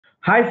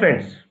Hi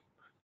friends,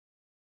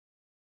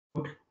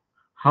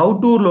 how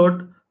to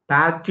load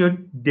Paraquet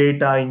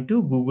data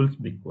into Google's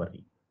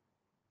BigQuery.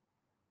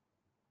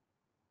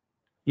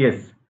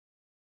 Yes,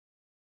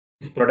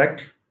 this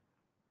product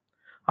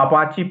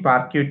Apache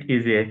Paraquet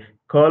is a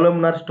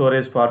columnar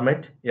storage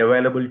format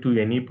available to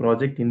any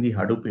project in the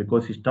Hadoop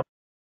ecosystem.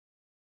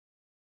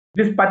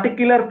 This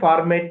particular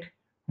format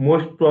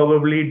most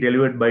probably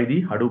delivered by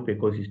the Hadoop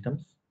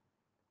ecosystems.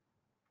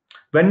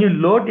 When you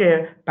load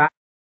a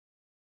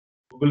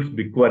Google's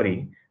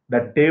BigQuery,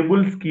 the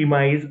table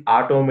schema is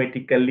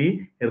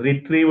automatically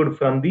retrieved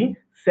from the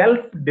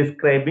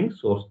self-describing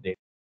source data.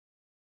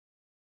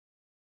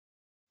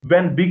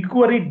 When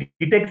BigQuery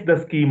detects the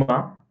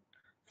schema,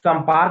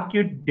 some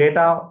Parquet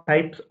data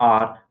types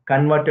are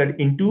converted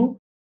into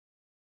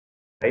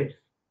types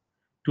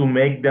to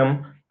make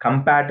them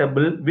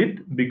compatible with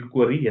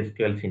BigQuery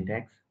SQL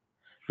syntax.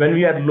 When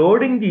we are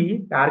loading the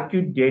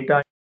Parquet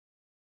data,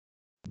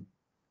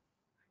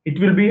 it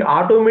will be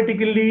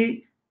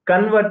automatically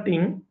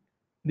converting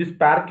this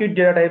Parquet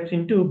data types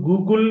into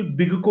Google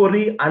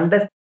BigQuery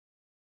understanding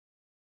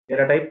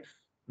data types.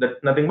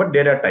 That's nothing but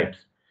data types.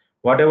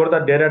 Whatever the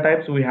data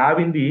types we have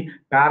in the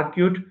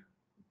Parquet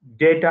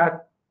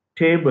data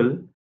table,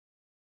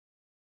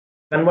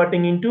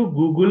 converting into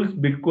Google's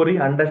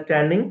BigQuery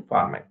understanding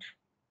format.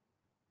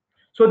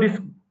 So this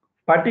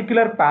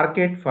particular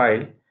Parquet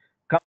file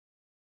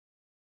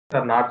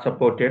are not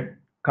supported.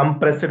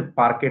 Compressed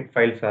Parquet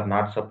files are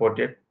not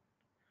supported,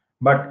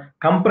 but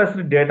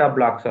compressed data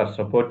blocks are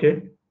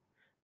supported.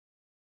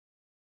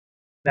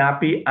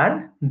 Snappy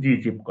and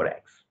gzip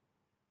codecs.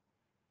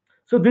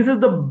 So this is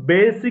the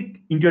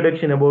basic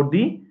introduction about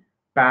the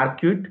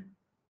Parquet.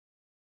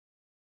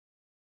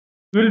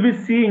 We will be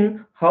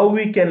seeing how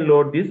we can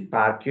load this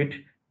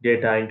Parquet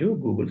data into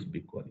Google's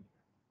BigQuery.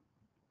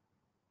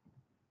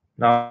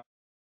 Now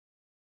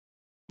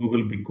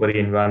Google BigQuery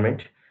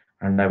environment,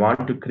 and I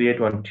want to create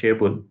one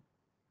table,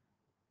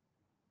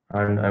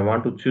 and I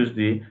want to choose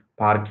the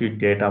Parquet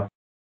data.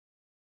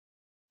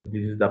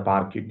 This is the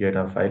Parquet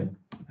data file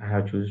I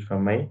have chosen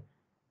from my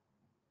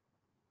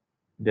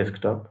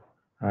desktop,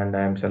 and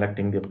I am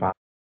selecting the Parquet,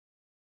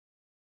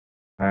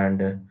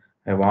 and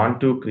I want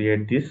to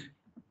create this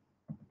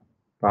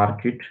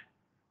Parquet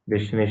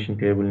destination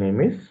table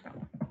name is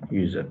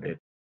user data.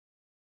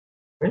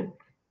 Okay?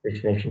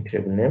 Destination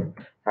table name,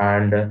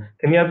 and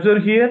can you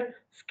observe here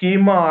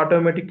schema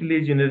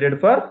automatically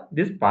generated for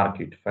this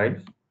Parquet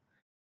files.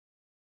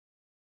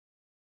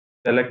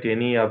 Select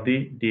any of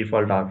the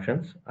default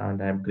options,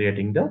 and I am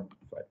creating the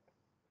file.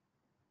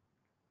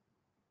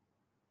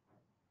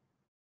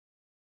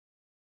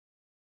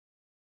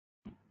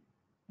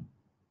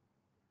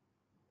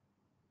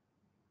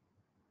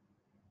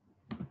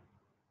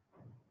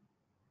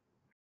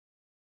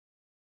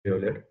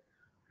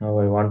 Now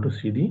I want to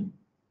see the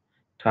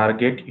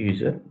target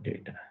user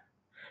data.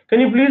 Can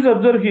you please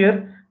observe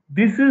here?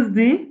 This is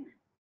the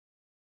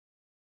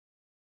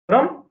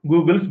from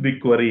Google's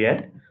BigQuery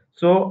end.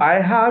 So I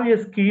have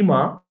a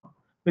schema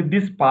with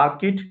this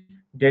Parquet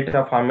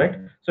data format.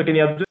 So can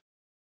you observe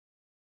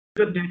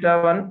the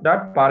data one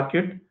dot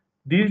Parquet?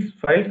 These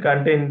files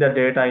contain the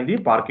data in the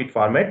Parquet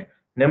format.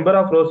 Number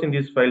of rows in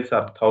these files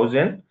are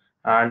 1000,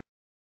 and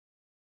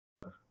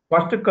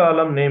first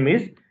column name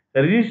is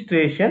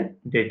registration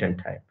date and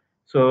time.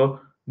 So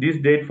this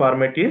date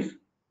format is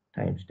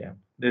timestamp.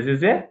 This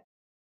is a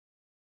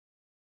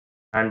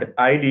and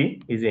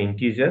ID is an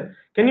integer.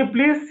 Can you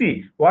please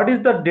see what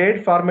is the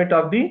date format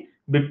of the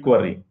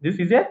BigQuery? This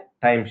is a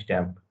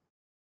timestamp.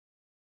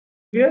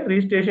 Here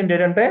registration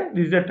date and time.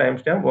 This is a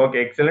timestamp.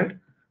 Okay, excellent.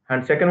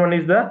 And second one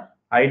is the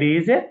ID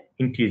is a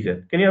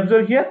integer. Can you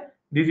observe here?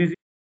 This is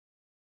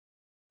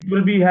it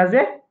will be has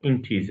a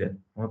integer.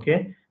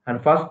 Okay,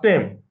 and first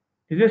name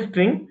is a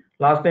string,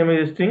 last name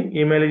is a string,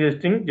 email is a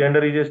string,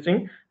 gender is a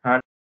string,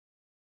 and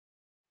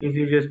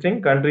is a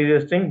string, country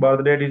is a string,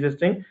 birth date is a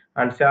string,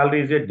 and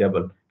salary is a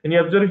double. Can you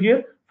observe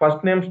here?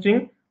 First name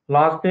string,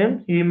 last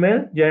name,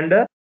 email,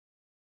 gender,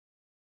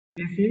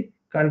 CC,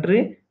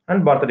 country,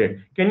 and birth date.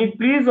 Can you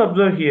please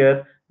observe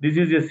here? This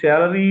is a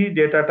salary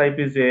data type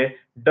is a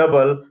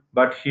double,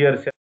 but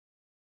here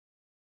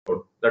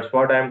that's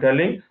what I am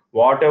telling.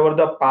 Whatever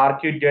the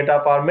Parquet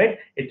data format,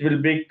 it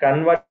will be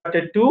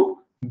converted to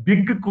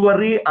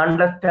BigQuery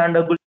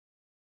understandable,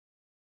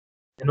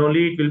 and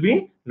only it will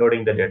be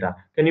loading the data.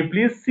 Can you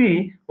please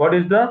see what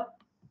is the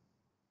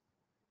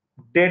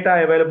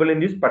data available in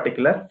this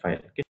particular file?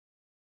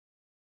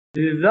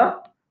 This is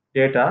the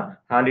data,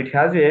 and it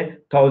has a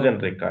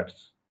 1000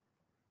 records.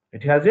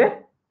 It has a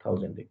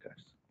 1000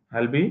 records.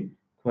 I'll be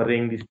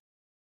querying this.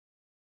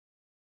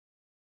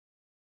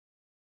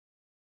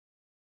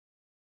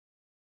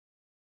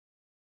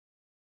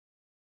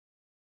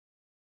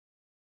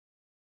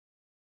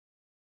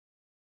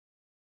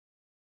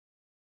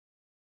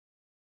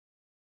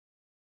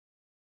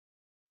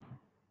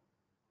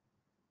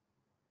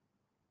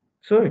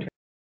 So it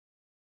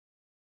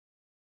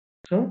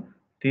so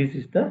this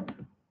is the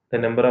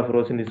number of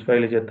rows in this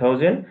file is a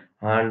 1000,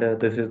 and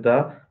this is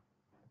the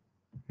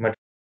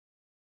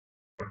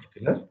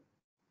particular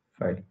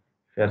file.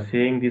 If you are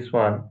seeing this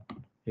one,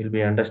 you'll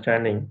be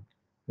understanding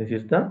this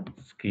is the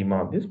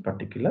schema of this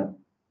particular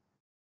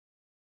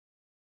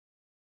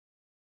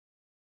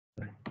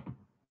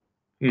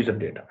user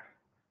data.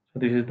 So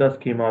this is the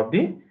schema of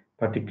the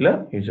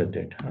particular user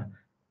data.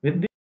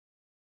 With the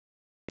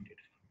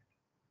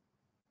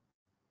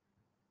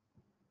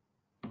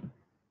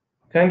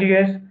thank you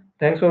guys.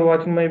 Thanks for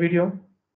watching my video.